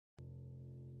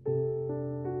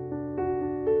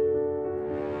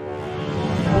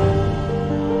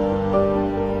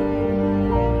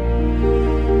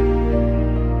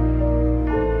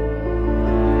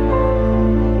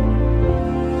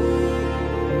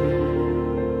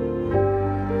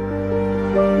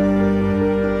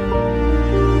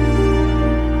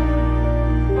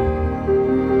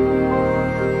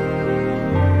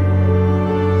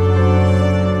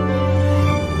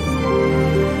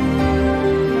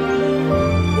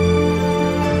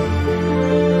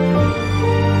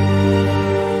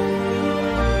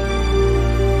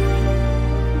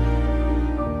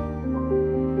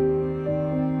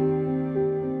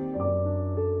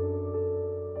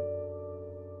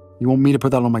You want me to put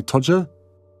that on my Tudor?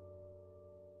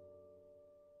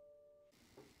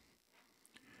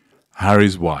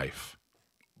 Harry's wife,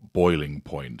 boiling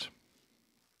point.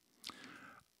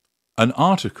 An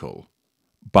article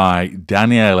by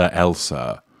Daniela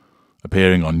Elsa,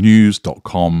 appearing on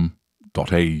news.com.au,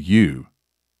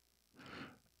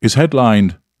 is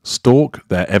headlined, "Stalk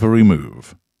Their Every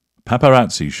Move.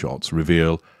 Paparazzi shots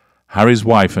reveal Harry's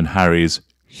wife and Harry's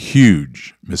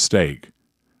huge mistake,"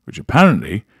 which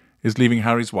apparently is leaving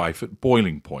Harry's wife at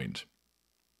boiling point.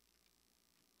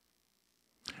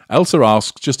 Elsa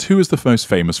asks just who is the most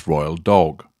famous royal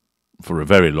dog. For a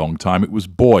very long time it was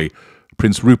Boy,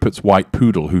 Prince Rupert's white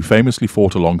poodle, who famously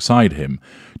fought alongside him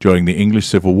during the English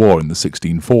Civil War in the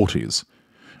 1640s,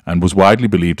 and was widely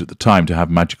believed at the time to have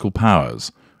magical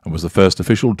powers, and was the first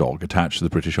official dog attached to the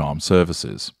British Armed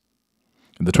Services.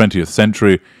 In the 20th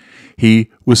century,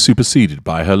 he was superseded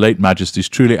by Her late Majesty's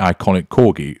truly iconic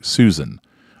corgi, Susan,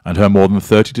 and her more than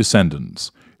 30 descendants,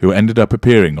 who ended up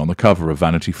appearing on the cover of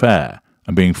Vanity Fair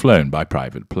and being flown by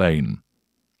private plane.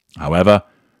 However,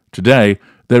 today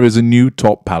there is a new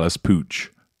top palace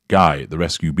pooch, Guy, the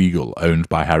rescue beagle owned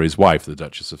by Harry's wife, the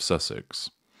Duchess of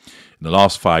Sussex. In the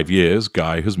last 5 years,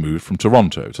 Guy has moved from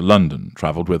Toronto to London,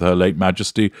 travelled with Her late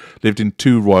Majesty, lived in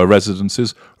 2 royal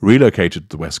residences, relocated to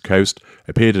the West Coast,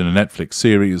 appeared in a Netflix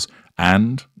series,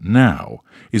 and now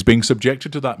is being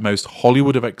subjected to that most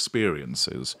Hollywood of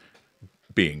experiences,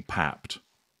 being papped.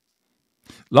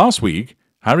 Last week,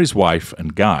 Harry's wife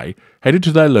and Guy headed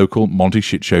to their local Monty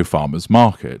Shitshow Farmers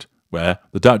Market, where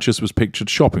the Duchess was pictured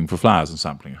shopping for flowers and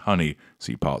sampling honey,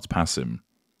 see parts passim.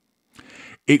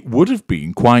 It would have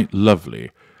been quite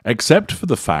lovely, except for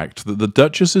the fact that the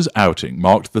Duchess's outing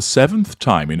marked the 7th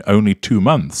time in only 2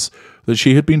 months that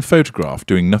she had been photographed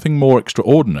doing nothing more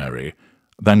extraordinary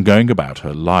than going about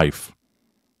her life.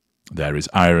 There is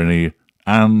irony,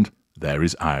 and there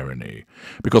is irony,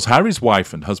 because Harry's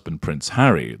wife and husband Prince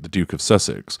Harry, the Duke of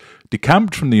Sussex,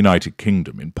 decamped from the United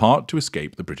Kingdom in part to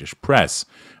escape the British press,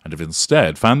 and have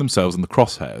instead found themselves in the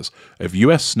crosshairs of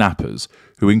US snappers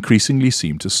who increasingly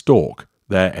seem to stalk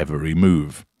their every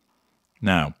move.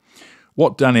 Now,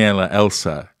 what Daniela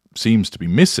Elsa seems to be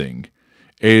missing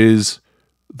is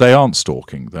they aren't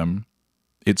stalking them.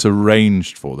 It's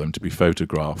arranged for them to be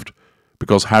photographed,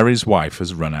 because Harry's wife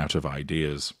has run out of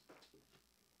ideas.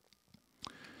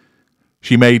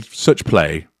 She made such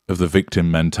play of the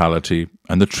victim mentality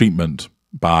and the treatment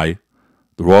by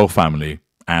the royal family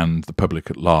and the public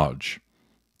at large.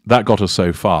 That got her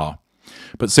so far,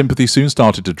 but sympathy soon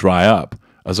started to dry up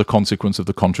as a consequence of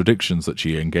the contradictions that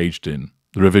she engaged in,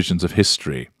 the revisions of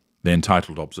history, the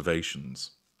entitled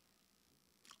observations.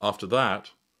 After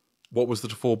that, what was there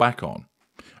to fall back on?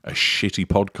 A shitty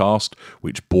podcast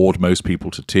which bored most people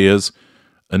to tears,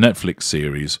 a Netflix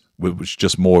series which was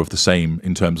just more of the same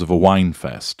in terms of a wine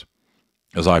fest.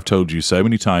 As I've told you so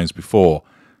many times before,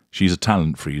 she's a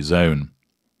talent-free zone.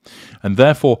 And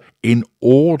therefore, in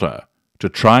order to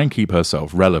try and keep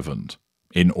herself relevant,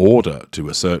 in order to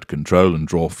assert control and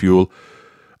draw fuel,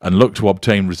 and look to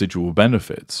obtain residual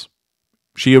benefits,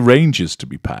 she arranges to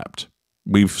be papped.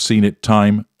 We've seen it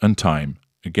time and time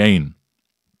again.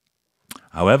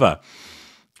 However,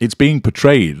 it's being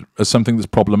portrayed as something that's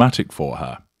problematic for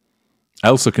her.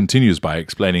 Elsa continues by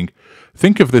explaining,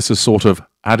 think of this as sort of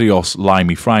adios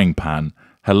limey frying pan,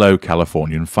 hello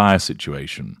Californian fire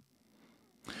situation.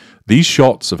 These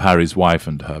shots of Harry's wife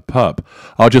and her pup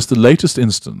are just the latest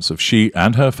instance of she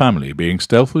and her family being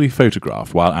stealthily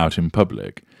photographed while out in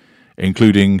public,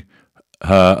 including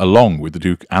her along with the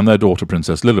Duke and their daughter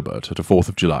Princess Lilibet at a 4th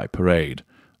of July parade.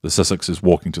 The Sussexes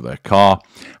walking to their car,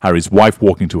 Harry's wife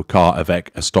walking to a car avec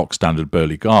a stock standard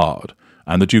burly guard,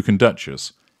 and the Duke and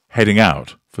Duchess heading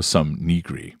out for some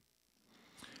negri.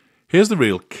 Here's the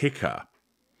real kicker.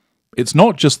 It's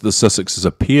not just that the Sussexes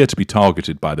appear to be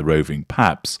targeted by the roving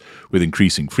paps with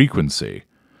increasing frequency,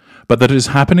 but that it is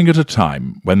happening at a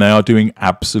time when they are doing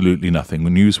absolutely nothing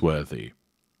newsworthy.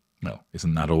 Well,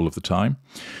 isn't that all of the time?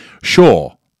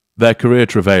 Sure, their career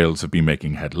travails have been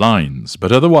making headlines,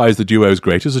 but otherwise the duo's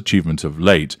greatest achievement of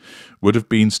late would have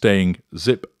been staying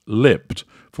zip-lipped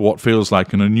for what feels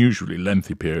like an unusually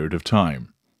lengthy period of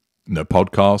time. No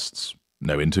podcasts,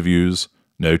 no interviews,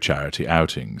 no charity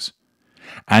outings.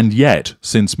 And yet,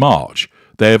 since March,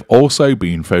 they have also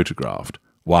been photographed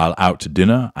while out to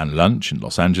dinner and lunch in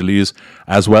Los Angeles,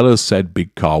 as well as said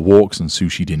big car walks and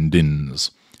sushi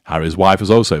din-dins. Harry's wife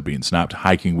has also been snapped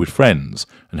hiking with friends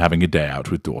and having a day out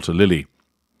with daughter Lily.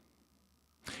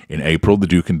 In April, the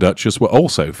Duke and Duchess were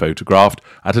also photographed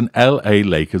at an LA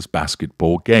Lakers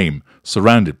basketball game,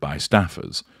 surrounded by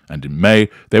staffers, and in May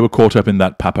they were caught up in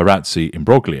that paparazzi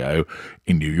imbroglio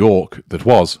in New York that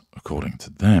was, according to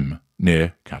them,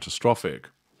 near catastrophic.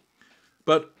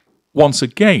 But once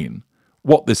again,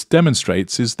 what this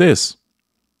demonstrates is this.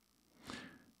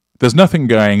 There's nothing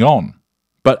going on,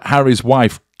 but Harry's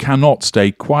wife cannot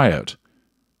stay quiet.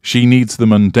 She needs the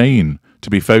mundane to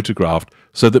be photographed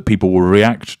so that people will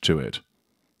react to it.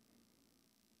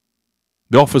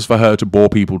 The offers for her to bore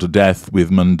people to death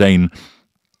with mundane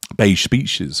beige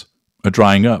speeches are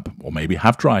drying up, or maybe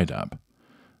have dried up.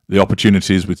 The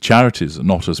opportunities with charities are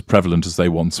not as prevalent as they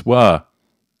once were.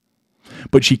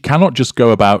 But she cannot just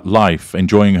go about life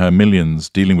enjoying her millions,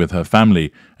 dealing with her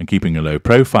family, and keeping a low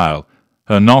profile.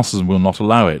 Her narcissism will not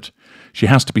allow it. She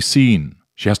has to be seen.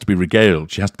 She has to be regaled.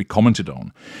 She has to be commented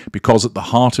on. Because at the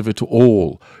heart of it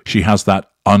all, she has that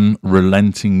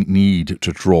unrelenting need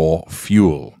to draw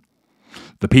fuel.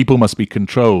 The people must be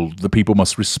controlled. The people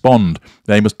must respond.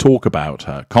 They must talk about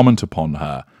her, comment upon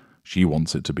her. She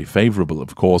wants it to be favourable,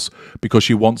 of course, because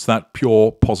she wants that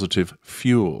pure, positive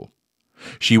fuel.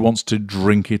 She wants to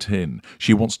drink it in.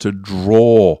 She wants to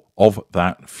draw of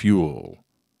that fuel.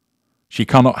 She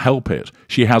cannot help it.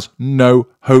 She has no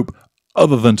hope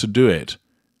other than to do it.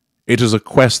 It is a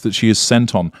quest that she is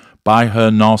sent on by her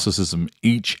narcissism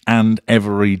each and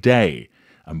every day,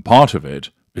 and part of it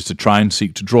is to try and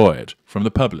seek to draw it from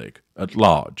the public at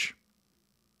large.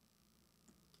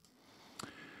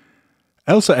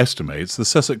 Elsa estimates the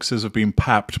Sussexes have been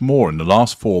papped more in the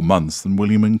last 4 months than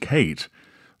William and Kate,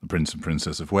 the Prince and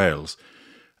Princess of Wales,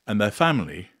 and their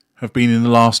family have been in the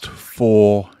last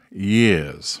 4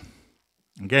 years.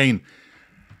 Again,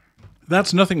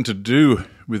 that's nothing to do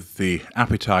with the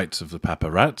appetites of the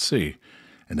paparazzi,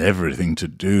 and everything to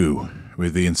do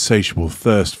with the insatiable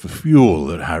thirst for fuel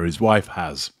that Harry's wife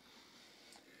has.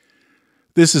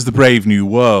 This is the brave new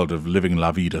world of living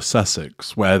La Vida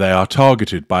Sussex, where they are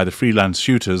targeted by the freelance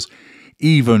shooters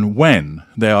even when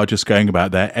they are just going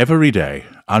about their everyday,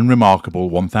 unremarkable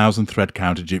 1,000 thread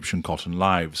count Egyptian cotton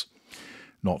lives.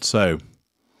 Not so.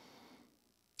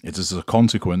 It is a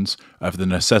consequence of the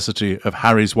necessity of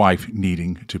Harry's wife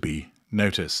needing to be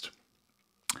noticed.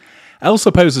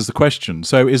 Elsa poses the question,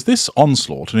 so is this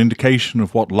onslaught an indication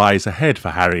of what lies ahead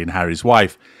for Harry and Harry's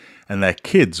wife and their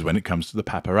kids when it comes to the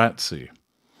paparazzi?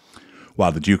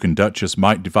 While the Duke and Duchess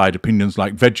might divide opinions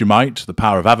like Vegemite, the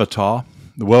power of Avatar,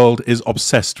 the world is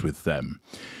obsessed with them.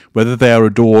 Whether they are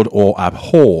adored or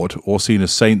abhorred, or seen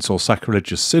as saints or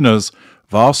sacrilegious sinners,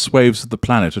 vast swathes of the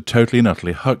planet are totally and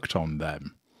utterly hooked on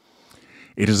them.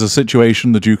 It is a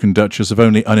situation the Duke and Duchess have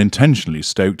only unintentionally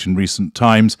stoked in recent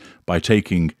times by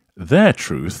taking their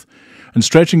truth and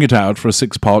stretching it out for a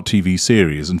 6-part TV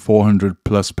series and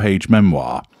 400-plus page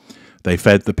memoir. They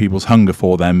fed the people's hunger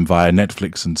for them via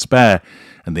Netflix and Spare,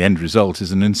 and the end result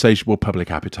is an insatiable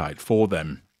public appetite for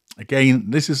them. Again,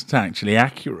 this isn't actually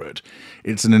accurate.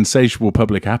 It's an insatiable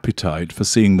public appetite for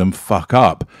seeing them fuck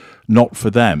up, not for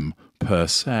them per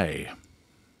se.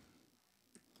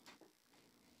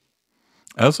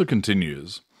 Elsa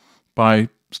continues by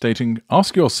stating,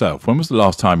 ask yourself, when was the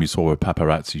last time you saw a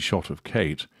paparazzi shot of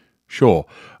Kate? Sure,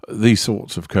 these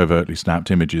sorts of covertly snapped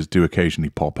images do occasionally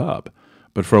pop up,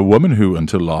 but for a woman who,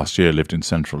 until last year, lived in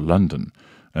central London,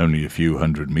 only a few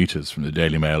hundred metres from the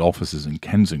Daily Mail offices in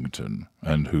Kensington,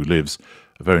 and who lives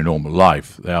a very normal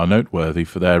life, they are noteworthy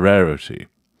for their rarity.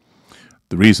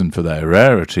 The reason for their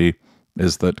rarity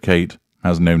is that Kate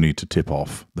has no need to tip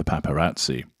off the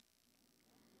paparazzi.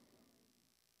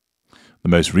 The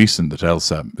most recent that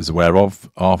Elsa is aware of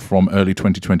are from early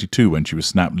 2022 when she was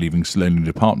snapped leaving Sloane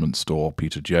department store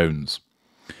Peter Jones.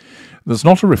 That's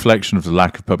not a reflection of the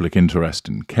lack of public interest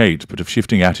in Kate, but of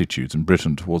shifting attitudes in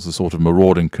Britain towards the sort of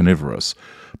marauding, carnivorous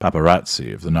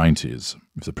paparazzi of the 90s.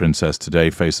 If the princess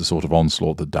today faced the sort of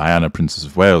onslaught that Diana, Princess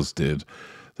of Wales, did,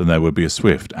 then there would be a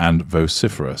swift and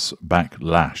vociferous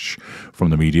backlash from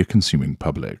the media-consuming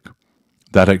public.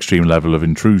 That extreme level of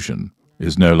intrusion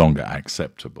is no longer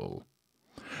acceptable.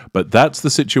 But that's the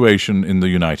situation in the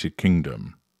United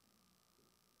Kingdom.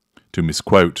 To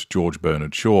misquote George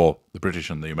Bernard Shaw, the British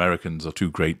and the Americans are two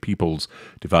great peoples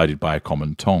divided by a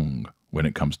common tongue when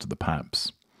it comes to the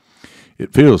paps.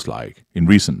 It feels like, in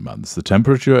recent months, the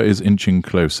temperature is inching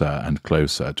closer and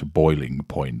closer to boiling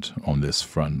point on this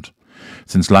front.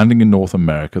 Since landing in North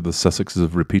America, the Sussexes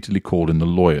have repeatedly called in the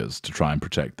lawyers to try and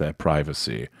protect their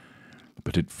privacy.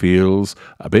 But it feels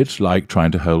a bit like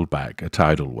trying to hold back a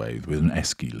tidal wave with an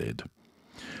esky lid.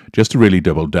 Just to really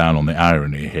double down on the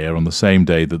irony here, on the same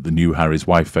day that the new Harry's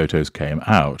wife photos came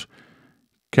out,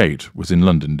 Kate was in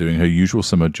London doing her usual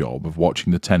summer job of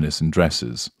watching the tennis and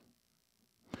dresses.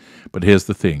 But here's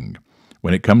the thing.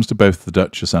 When it comes to both the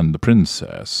Duchess and the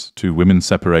Princess, two women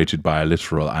separated by a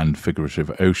literal and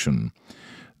figurative ocean,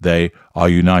 They are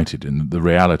united in that the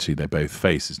reality they both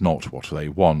face is not what they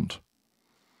want.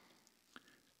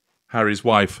 Harry's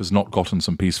wife has not gotten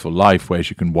some peaceful life where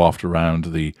she can waft around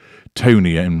the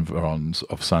Tony environs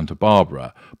of Santa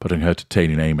Barbara, putting her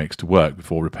titanium Amex to work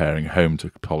before repairing home to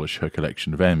polish her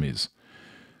collection of Emmys.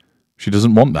 She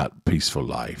doesn't want that peaceful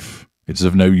life. It's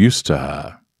of no use to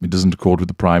her. It doesn't accord with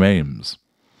the prime aims.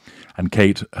 And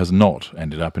Kate has not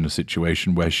ended up in a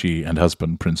situation where she and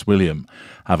husband Prince William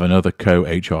have another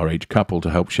co-HRH couple to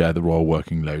help share the royal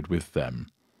working load with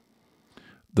them.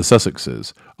 The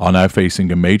Sussexes are now facing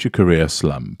a major career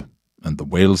slump, and the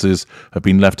Waleses have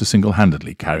been left to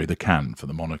single-handedly carry the can for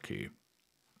the monarchy.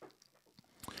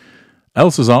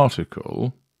 Elsa's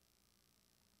article,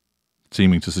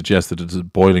 seeming to suggest that it's a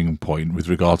boiling point with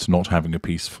regard to not having a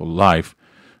peaceful life,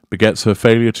 begets her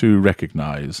failure to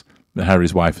recognise that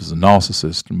Harry's wife is a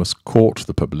narcissist and must court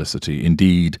the publicity,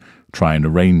 indeed try and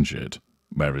arrange it,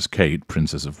 whereas Kate,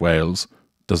 Princess of Wales,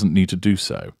 doesn't need to do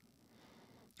so.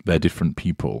 They're different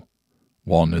people.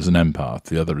 One is an empath,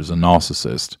 the other is a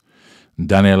narcissist. And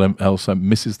Danielle Elsa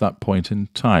misses that point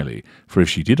entirely, for if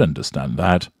she did understand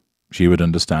that, she would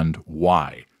understand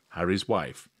why Harry's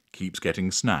wife keeps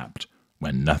getting snapped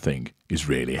when nothing is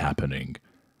really happening.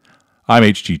 I'm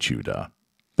H.G. Tudor.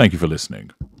 Thank you for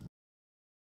listening.